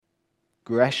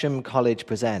Gresham College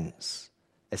presents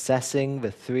Assessing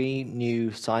the Three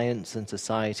New Science and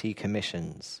Society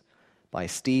Commissions by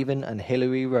Stephen and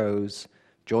Hilary Rose,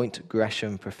 Joint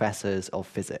Gresham Professors of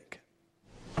Physics.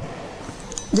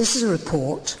 This is a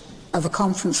report of a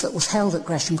conference that was held at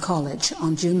Gresham College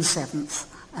on June 7th,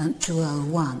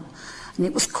 2001, and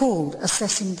it was called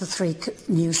Assessing the Three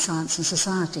New Science and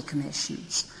Society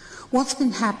Commissions. What's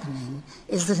been happening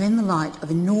is that in the light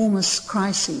of enormous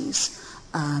crises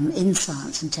in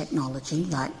science and technology,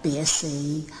 like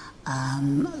BSE,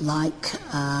 like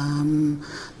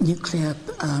nuclear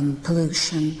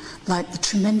pollution, like the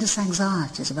tremendous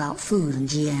anxieties about food and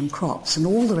GM crops and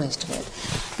all the rest of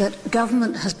it, that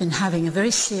government has been having a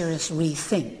very serious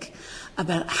rethink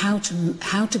about how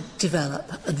to develop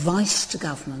advice to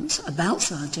governments about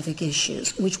scientific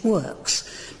issues which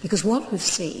works. Because what we've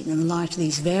seen in the light of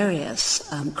these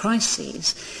various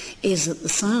crises is that the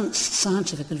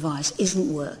scientific advice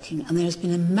isn't working, and there has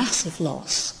been a massive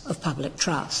loss of public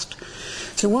trust.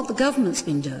 So what the government's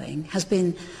been doing has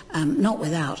been, not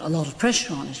without a lot of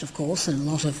pressure on it, of course, and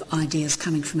a lot of ideas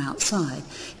coming from outside,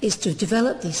 is to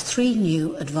develop these three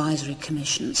new advisory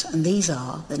commissions. And these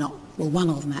are, they're not, well, one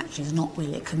of them actually is not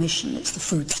really a commission, it's the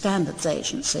Food Standards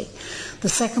Agency. The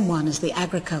second one is the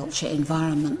Agriculture,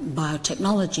 Environment and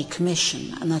Biotechnology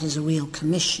Commission, and that is a real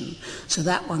commission. So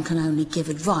that one can only give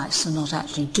advice and not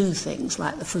actually do things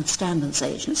like the Food Standards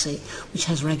Agency, which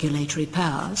has regulatory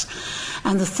powers.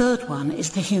 And the third one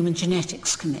is the Human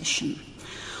Genetics Commission.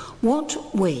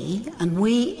 What we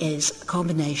is a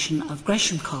combination of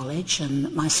Gresham College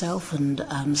and myself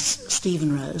and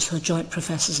Stephen Rose, who are joint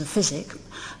professors of physics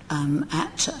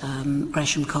at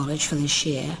Gresham College for this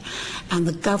year, and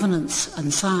the Governance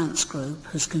and Science Group,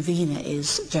 whose convener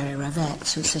is Jerry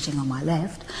Ravetz, who's sitting on my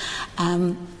left.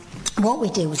 What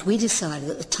we did was we decided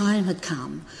that the time had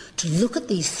come to look at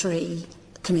these three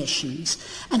commissions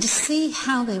and to see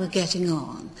how they were getting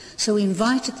on. So we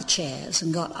invited the chairs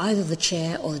and got either the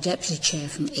chair or the deputy chair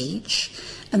from each,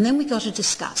 and then we got a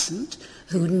discussant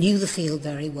who knew the field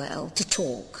very well to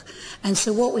talk. And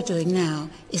so what we're doing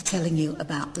now is telling you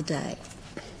about the day.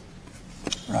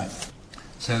 Right.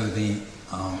 So the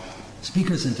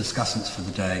speakers and discussants for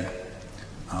the day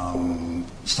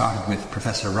started with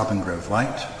Professor Robin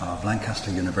Grove-White of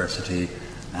Lancaster University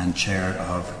and chair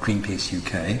of Greenpeace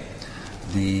UK.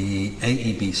 The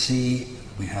AEBC,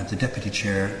 we had the Deputy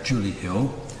Chair, Julie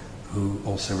Hill, who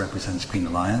also represents Green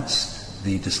Alliance.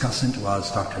 The discussant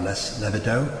was Dr. Les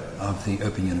Levideau of the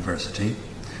Open University.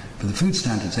 For the Food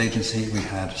Standards Agency, we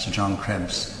had Sir John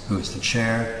Krebs, who is the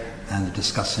Chair, and the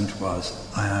discussant was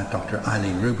Dr.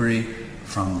 Eileen Rubery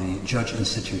from the Judge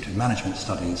Institute of Management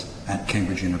Studies at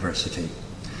Cambridge University.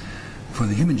 For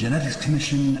the Human Genetics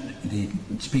Commission, the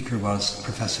speaker was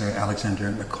Professor Alexander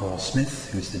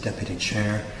McCall-Smith, who is the Deputy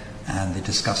Chair, and the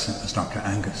discussant was Dr.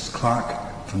 Angus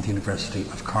Clark from the University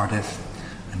of Cardiff.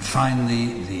 And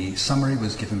finally, the summary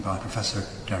was given by Professor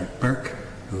Derek Burke,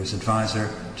 who is Advisor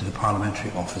to the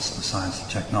Parliamentary Office of Science and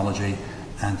Technology,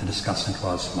 and the discussant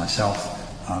was myself,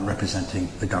 representing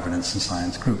the Governance and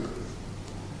Science Group.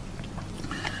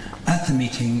 At the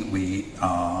meeting, we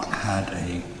had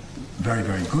a very,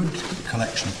 very good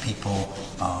collection of people,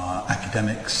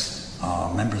 academics,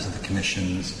 members of the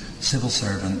commissions, civil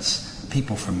servants,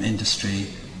 people from industry,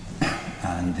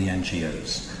 and the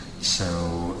NGOs.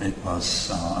 So it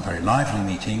was a very lively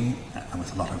meeting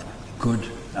with a lot of good,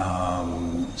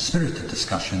 spirited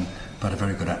discussion, but a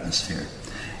very good atmosphere.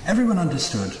 Everyone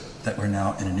understood that we're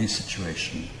now in a new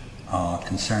situation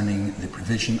concerning the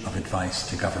provision of advice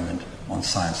to government on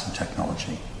science and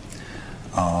technology.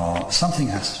 Something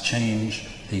has to change.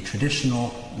 The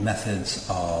traditional methods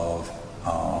of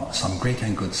some great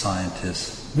and good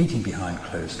scientists meeting behind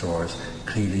closed doors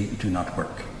clearly do not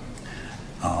work.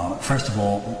 First of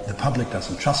all, the public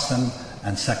doesn't trust them,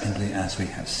 and secondly, as we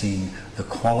have seen, the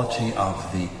quality of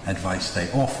the advice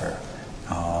they offer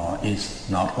is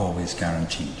not always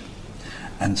guaranteed.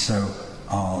 And so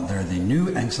there are the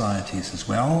new anxieties as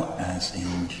well as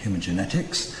in human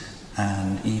genetics,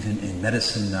 and even in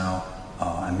medicine now,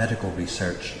 and medical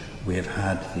research, we have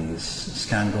had these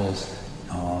scandals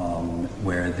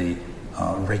where the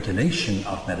regulation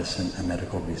of medicine and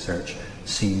medical research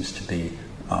seems to be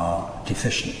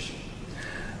deficient.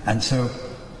 And so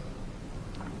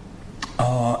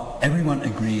everyone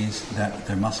agrees that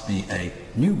there must be a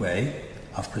new way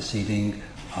of proceeding.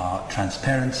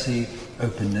 Transparency,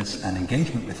 openness, and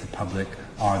engagement with the public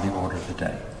are the order of the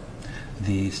day.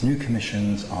 These new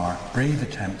commissions are brave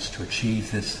attempts to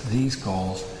achieve these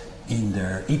goals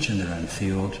each in their own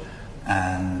field,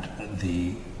 and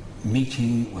the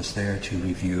meeting was there to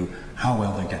review how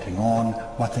well they're getting on,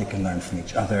 what they can learn from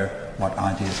each other, what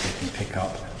ideas they can pick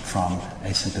up from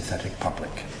a sympathetic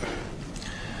public.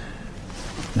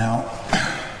 Now,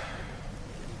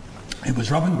 it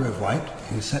was Robin Grove-White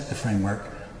who set the framework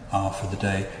for the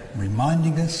day,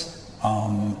 reminding us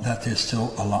that there's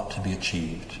still a lot to be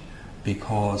achieved,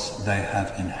 because they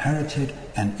have inherited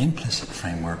an implicit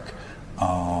framework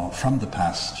from the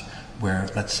past where,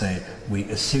 let's say, we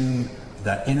assume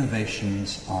that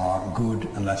innovations are good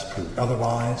unless proved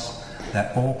otherwise,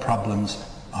 that all problems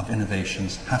of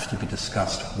innovations have to be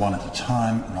discussed one at a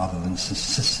time rather than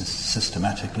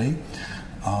systematically.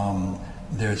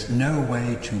 There's no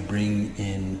way to bring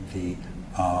in the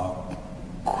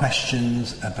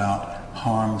questions about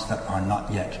harms that are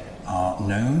not yet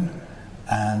known,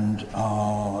 and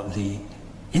the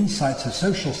insights of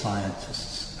social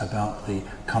scientists about the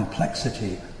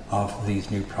complexity of these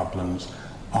new problems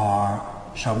are,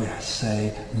 shall we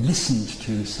say, listened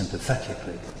to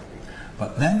sympathetically.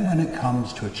 But then when it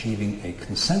comes to achieving a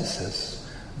consensus,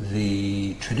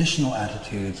 the traditional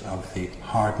attitudes of the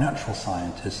hard natural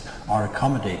scientists are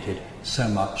accommodated so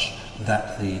much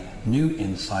that the new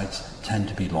insights tend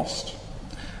to be lost.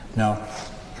 Now,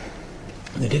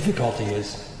 the difficulty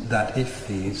is that if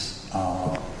these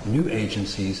new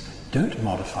agencies don't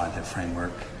modify their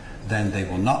framework, then they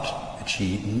will not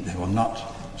achieve,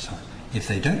 if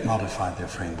they don't modify their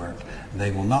framework,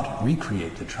 they will not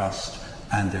recreate the trust,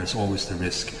 and there's always the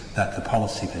risk that the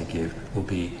policy they give will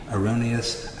be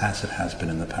erroneous, as it has been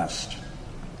in the past.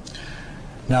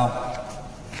 Now,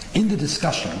 in the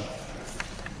discussion,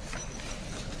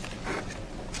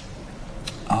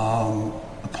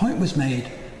 a point was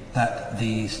made that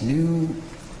these new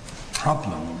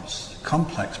problems,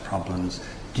 complex problems,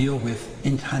 deal with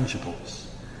intangibles,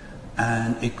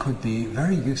 and it could be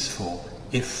very useful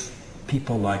if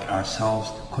people like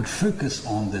ourselves could focus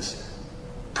on this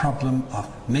problem of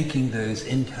making those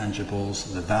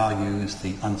intangibles, the values,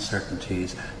 the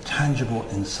uncertainties, tangible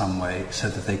in some way so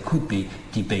that they could be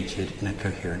debated in a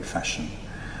coherent fashion.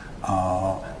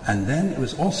 And then it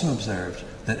was also observed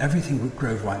that everything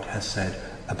Grove-White has said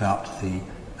about the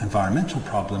environmental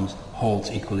problems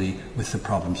holds equally with the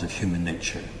problems of human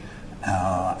nature.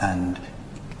 And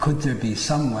could there be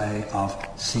some way of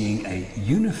seeing a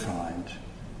unified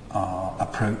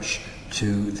approach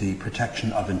to the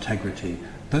protection of integrity,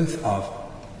 both of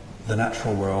the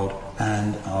natural world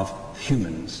and of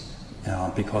humans,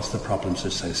 because the problems are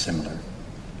so similar?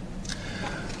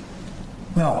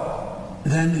 Well,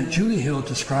 then Julie Hill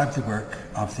described the work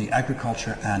of the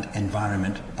Agriculture and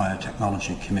Environment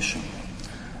Biotechnology Commission.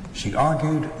 She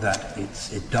argued that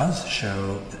it does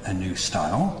show a new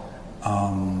style.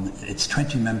 Its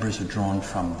 20 members are drawn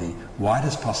from the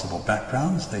widest possible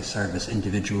backgrounds. They serve as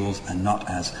individuals and not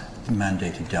as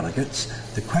mandated delegates.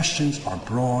 The questions are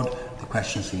broad. The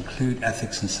questions include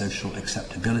ethics and social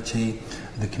acceptability.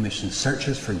 The Commission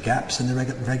searches for gaps in the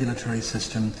regulatory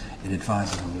system. It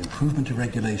advises on the improvement of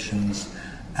regulations.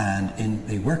 And in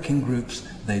the working groups,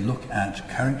 they look at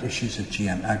current issues of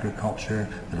GM agriculture,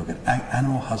 they look at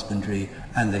animal husbandry,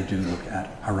 and they do look at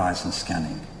horizon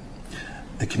scanning.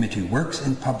 The committee works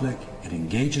in public, it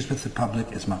engages with the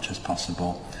public as much as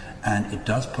possible, and it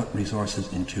does put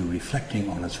resources into reflecting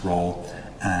on its role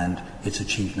and its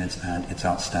achievements and its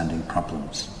outstanding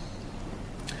problems.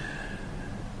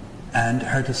 And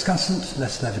her discussant,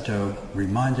 Les Levideau,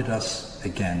 reminded us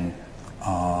again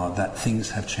that things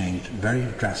have changed very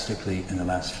drastically in the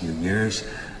last few years.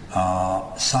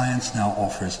 Science now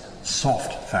offers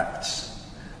soft facts,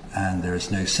 and there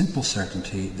is no simple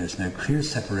certainty, there's no clear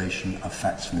separation of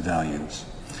facts from values.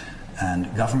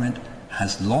 And government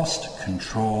has lost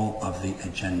control of the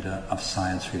agenda of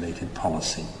science-related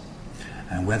policy.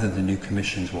 And whether the new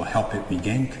commissions will help it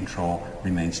regain control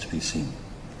remains to be seen.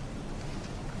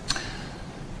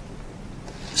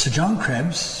 Sir John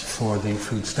Krebs, for the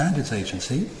Food Standards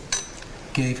Agency,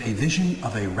 gave a vision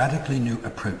of a radically new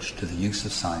approach to the use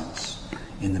of science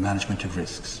in the management of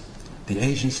risks. The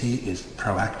agency is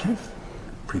proactive,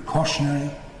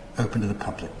 precautionary, open to the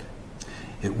public.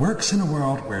 It works in a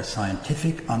world where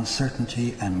scientific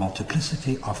uncertainty and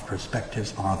multiplicity of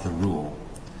perspectives are the rule.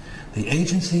 The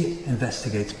agency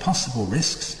investigates possible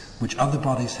risks which other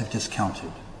bodies have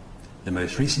discounted. The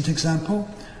most recent example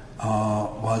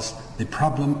was the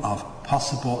problem of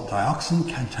possible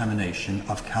dioxin contamination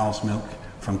of cow's milk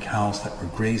from cows that were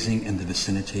grazing in the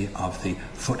vicinity of the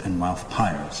foot and mouth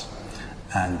pyres.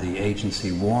 And the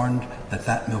agency warned that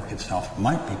that milk itself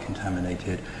might be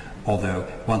contaminated, although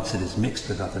once it is mixed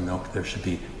with other milk, there should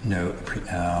be no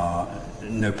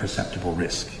perceptible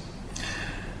risk.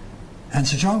 And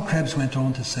Sir John Krebs went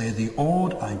on to say, the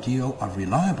old ideal of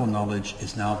reliable knowledge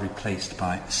is now replaced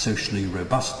by socially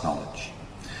robust knowledge.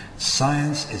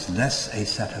 Science is less a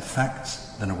set of facts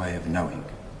than a way of knowing.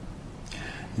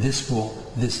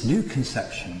 This new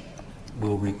conception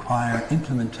will require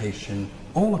implementation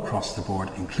all across the board,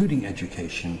 including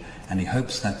education, and he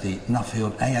hopes that the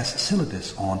Nuffield AS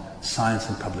syllabus on science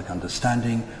and public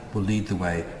understanding will lead the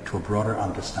way to a broader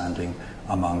understanding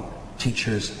among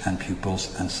teachers and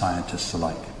pupils and scientists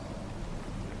alike.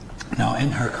 Now,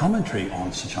 in her commentary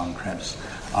on Sir John Krebs,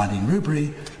 Eileen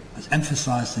Rubery has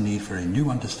emphasised the need for a new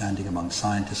understanding among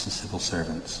scientists and civil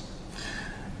servants.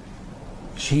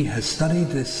 She has studied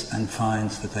this and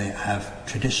finds that they have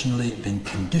traditionally been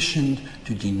conditioned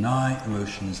to deny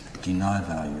emotions, deny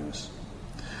values.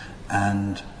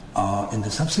 And in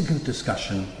the subsequent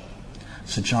discussion,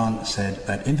 Sir John said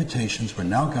that invitations were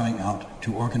now going out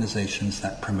to organisations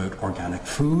that promote organic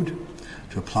food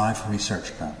to apply for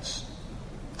research grants.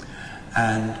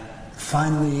 And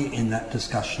finally, in that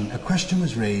discussion, a question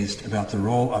was raised about the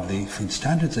role of the Food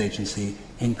Standards Agency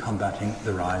in combating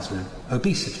the rise of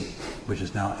obesity, which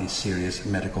is now a serious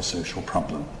medical social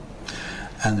problem.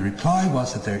 And the reply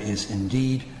was that there is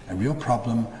indeed a real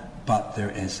problem, but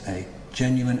there is a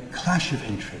genuine clash of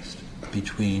interest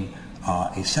between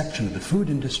a section of the food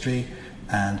industry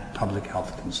and public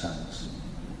health concerns,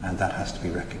 and that has to be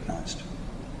recognised.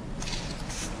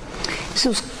 So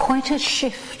it was quite a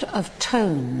shift of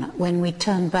tone when we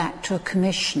turned back to a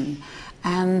commission,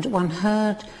 and one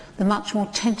heard the much more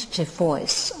tentative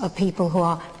voice of people who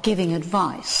are giving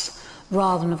advice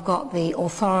rather than have got the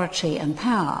authority and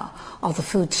power of the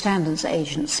Food Standards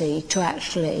Agency to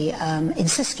actually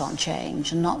insist on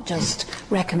change and not just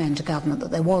recommend to government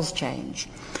that there was change.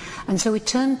 And so we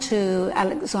turned to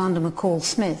Alexander McCall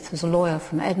Smith, who's a lawyer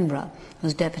from Edinburgh,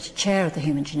 who's Deputy Chair of the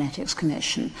Human Genetics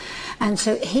Commission. And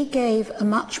so he gave a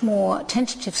much more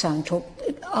tentative sounding talk,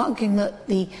 arguing that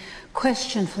the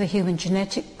question for the Human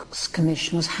Genetics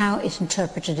Commission was how it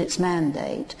interpreted its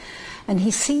mandate. And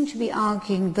he seemed to be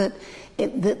arguing that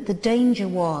the danger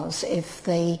was if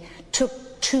they took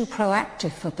too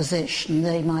proactive a position,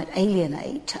 they might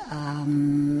alienate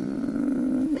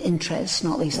interests,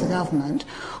 not least the government.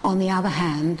 On the other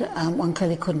hand, one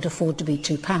clearly couldn't afford to be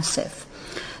too passive.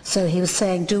 So he was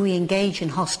saying, do we engage in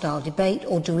hostile debate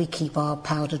or do we keep our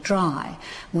powder dry?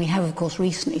 And we have, of course,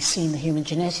 recently seen the Human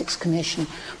Genetics Commission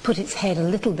put its head a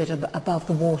little bit above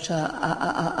the water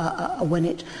when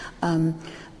it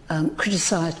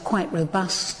criticised quite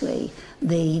robustly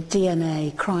the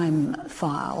DNA crime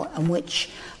file, in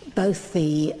which both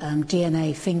the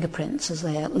DNA fingerprints, as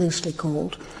they are loosely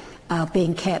called, are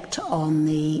being kept on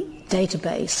the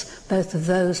database, both of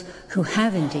those who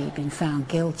have indeed been found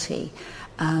guilty,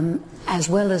 as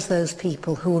well as those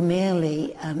people who were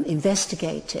merely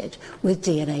investigated with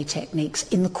DNA techniques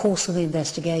in the course of the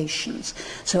investigations.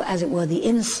 So, as it were, the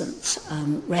innocents'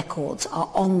 records are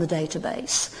on the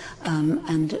database.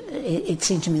 And it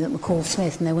seemed to me that McCall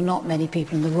Smith, and there were not many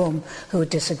people in the room who were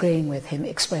disagreeing with him,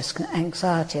 expressed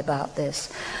anxiety about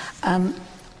this.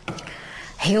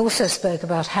 He also spoke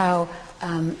about how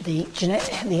the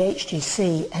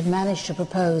HGC had managed to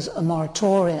propose a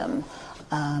moratorium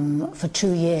for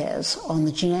 2 years on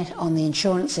the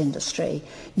insurance industry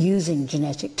using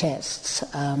genetic tests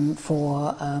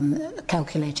for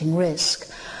calculating risk.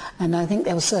 And I think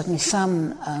there was certainly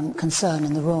some concern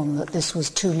in the room that this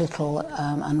was too little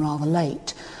and rather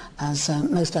late, as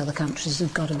most other countries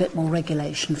have got a bit more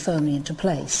regulation firmly into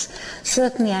place.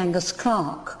 Certainly Angus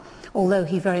Clark, although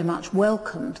he very much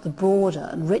welcomed the broader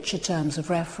and richer terms of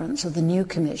reference of the new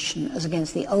commission as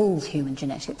against the old Human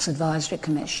Genetics Advisory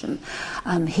Commission,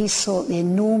 he saw the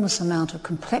enormous amount of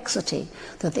complexity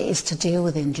that there is to deal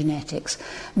with in genetics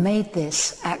made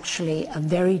this actually a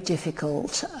very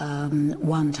difficult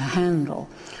one to handle,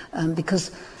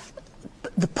 because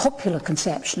the popular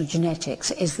conception of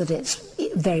genetics is that it's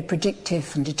very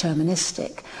predictive and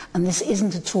deterministic, and this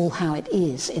isn't at all how it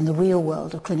is in the real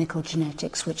world of clinical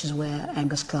genetics, which is where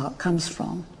Angus Clark comes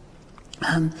from.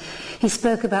 He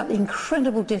spoke about the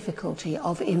incredible difficulty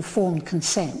of informed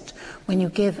consent when you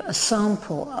give a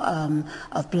sample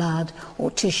of blood or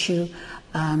tissue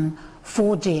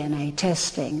for DNA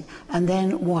testing, and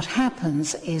then what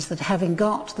happens is that having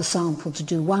got the sample to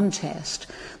do one test,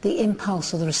 the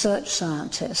impulse of the research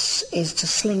scientists is to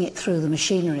sling it through the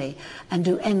machinery and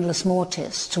do endless more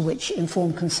tests to which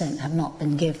informed consent have not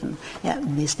been given.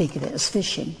 They speak of it as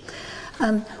phishing.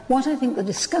 What I think the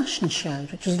discussion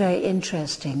showed, which was very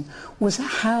interesting, was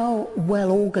how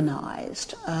well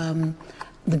organised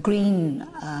the green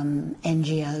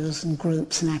NGOs and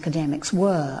groups and academics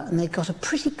were, and they got a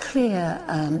pretty clear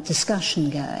discussion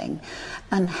going,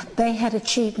 and they had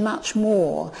achieved much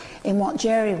more in what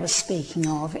Jerry was speaking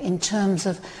of in terms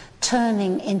of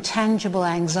turning intangible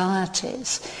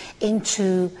anxieties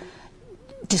into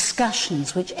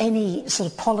discussions which any sort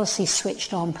of policy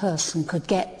switched on person could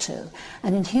get to.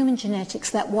 And in human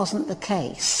genetics that wasn't the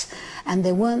case. And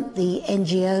there weren't the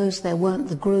NGOs, there weren't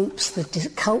the groups, the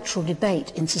cultural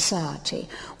debate in society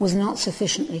was not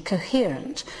sufficiently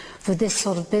coherent for this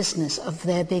sort of business of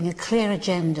there being a clear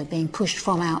agenda being pushed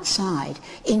from outside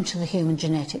into the Human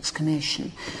Genetics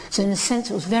Commission. So in a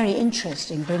sense it was very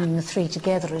interesting bringing the three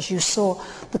together as you saw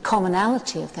the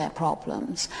commonality of their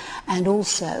problems and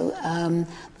also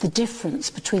the difference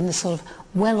between the sort of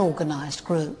well-organised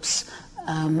groups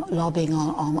lobbying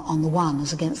on the one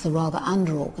as against the rather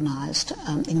under-organised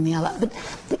thing on the other. But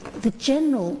the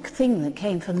general thing that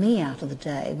came for me out of the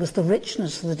day was the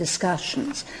richness of the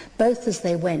discussions, both as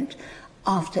they went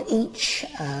after each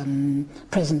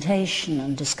presentation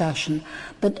and discussion,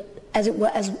 but as it were,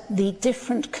 as the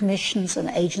different commissions and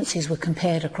agencies were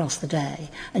compared across the day.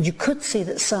 And you could see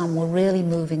that some were really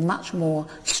moving much more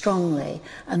strongly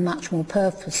and much more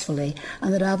purposefully,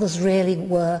 and that others really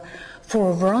were,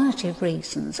 for a variety of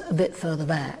reasons, a bit further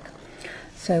back.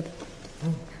 So,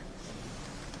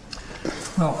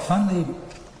 well, finally,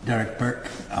 Derek Burke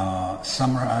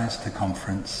summarised the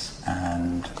conference,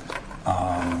 and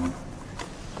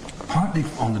partly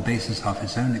on the basis of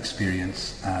his own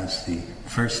experience as the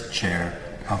first chair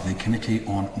of the Committee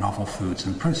on Novel Foods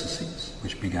and Processes,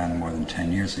 which began more than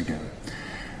 10 years ago.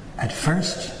 At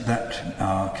first,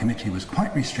 that committee was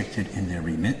quite restricted in their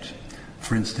remit.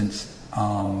 For instance,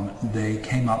 they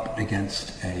came up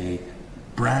against a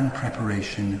bran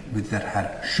preparation that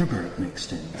had sugar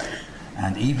mixed in.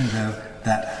 And even though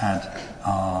that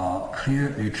had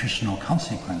clear nutritional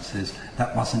consequences,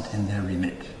 that wasn't in their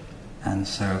remit. And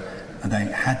so they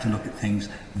had to look at things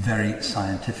very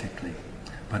scientifically.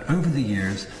 But over the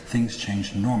years, things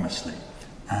changed enormously,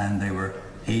 and they were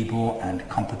able and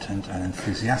competent and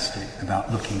enthusiastic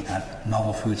about looking at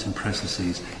novel foods and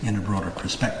processes in a broader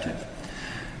perspective.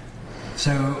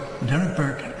 So Derek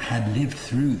Burke had lived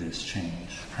through this change,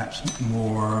 perhaps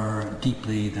more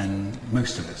deeply than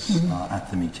most of us at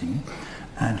the meeting,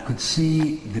 and could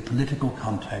see the political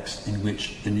context in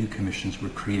which the new commissions were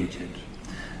created.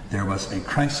 There was a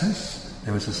crisis,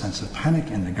 there was a sense of panic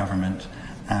in the government,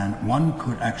 and one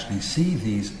could actually see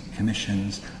these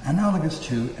commissions analogous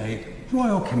to a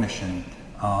royal commission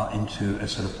into a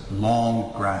sort of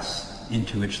long grass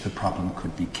into which the problem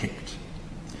could be kicked.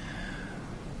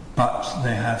 But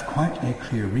they have quite a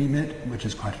clear remit, which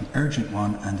is quite an urgent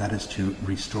one, and that is to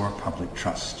restore public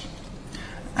trust.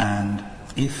 And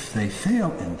if they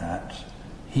fail in that,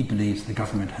 he believes the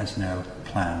government has no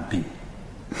plan B.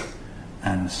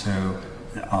 And so,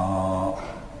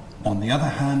 on the other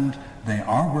hand, they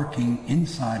are working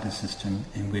inside a system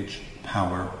in which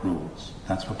power rules.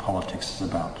 That's what politics is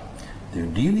about. They're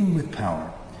dealing with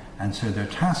power, and so their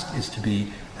task is to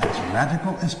be as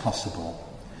radical as possible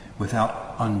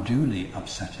without unduly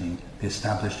upsetting the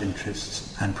established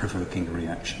interests and provoking a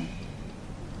reaction.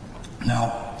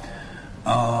 Now,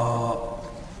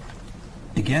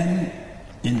 again,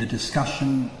 in the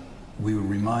discussion, we were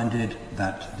reminded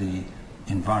that the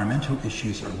environmental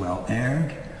issues are well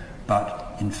aired,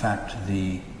 but in fact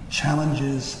the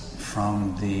challenges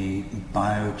from the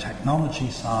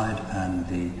biotechnology side and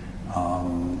the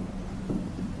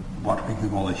what we could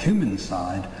call the human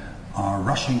side are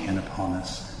rushing in upon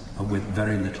us with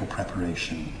very little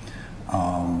preparation.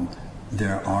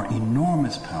 There are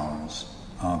enormous powers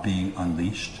being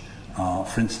unleashed.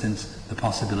 For instance, the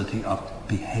possibility of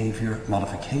behavior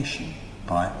modification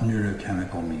by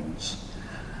neurochemical means.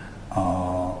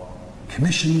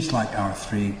 Commissions like our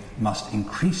three must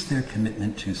increase their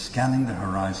commitment to scanning the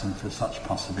horizon for such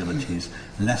possibilities,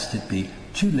 lest it be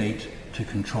too late to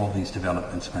control these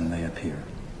developments when they appear.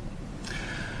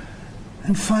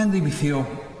 And finally, we feel,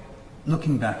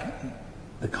 looking back,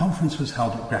 the conference was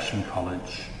held at Gresham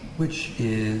College, which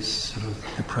is sort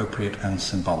of appropriate and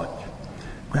symbolic.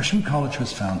 Gresham College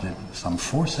was founded some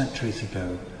 4 centuries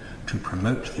ago to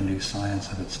promote the new science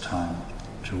of its time,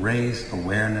 to raise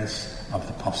awareness of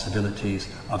the possibilities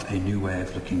of a new way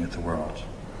of looking at the world.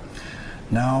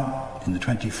 Now, in the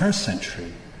 21st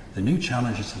century, the new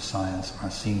challenges of science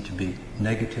are seen to be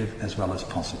negative as well as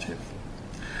positive.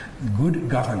 Good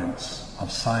governance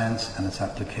of science and its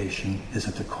application is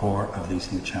at the core of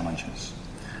these new challenges.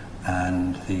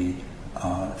 And the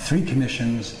 3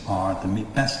 commissions are the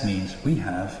best means we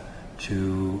have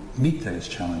to meet those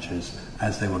challenges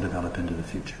as they will develop into the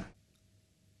future.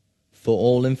 For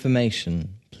all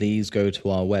information, please go to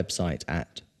our website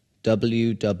at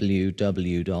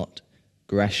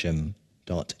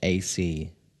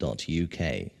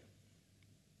www.gresham.ac.uk.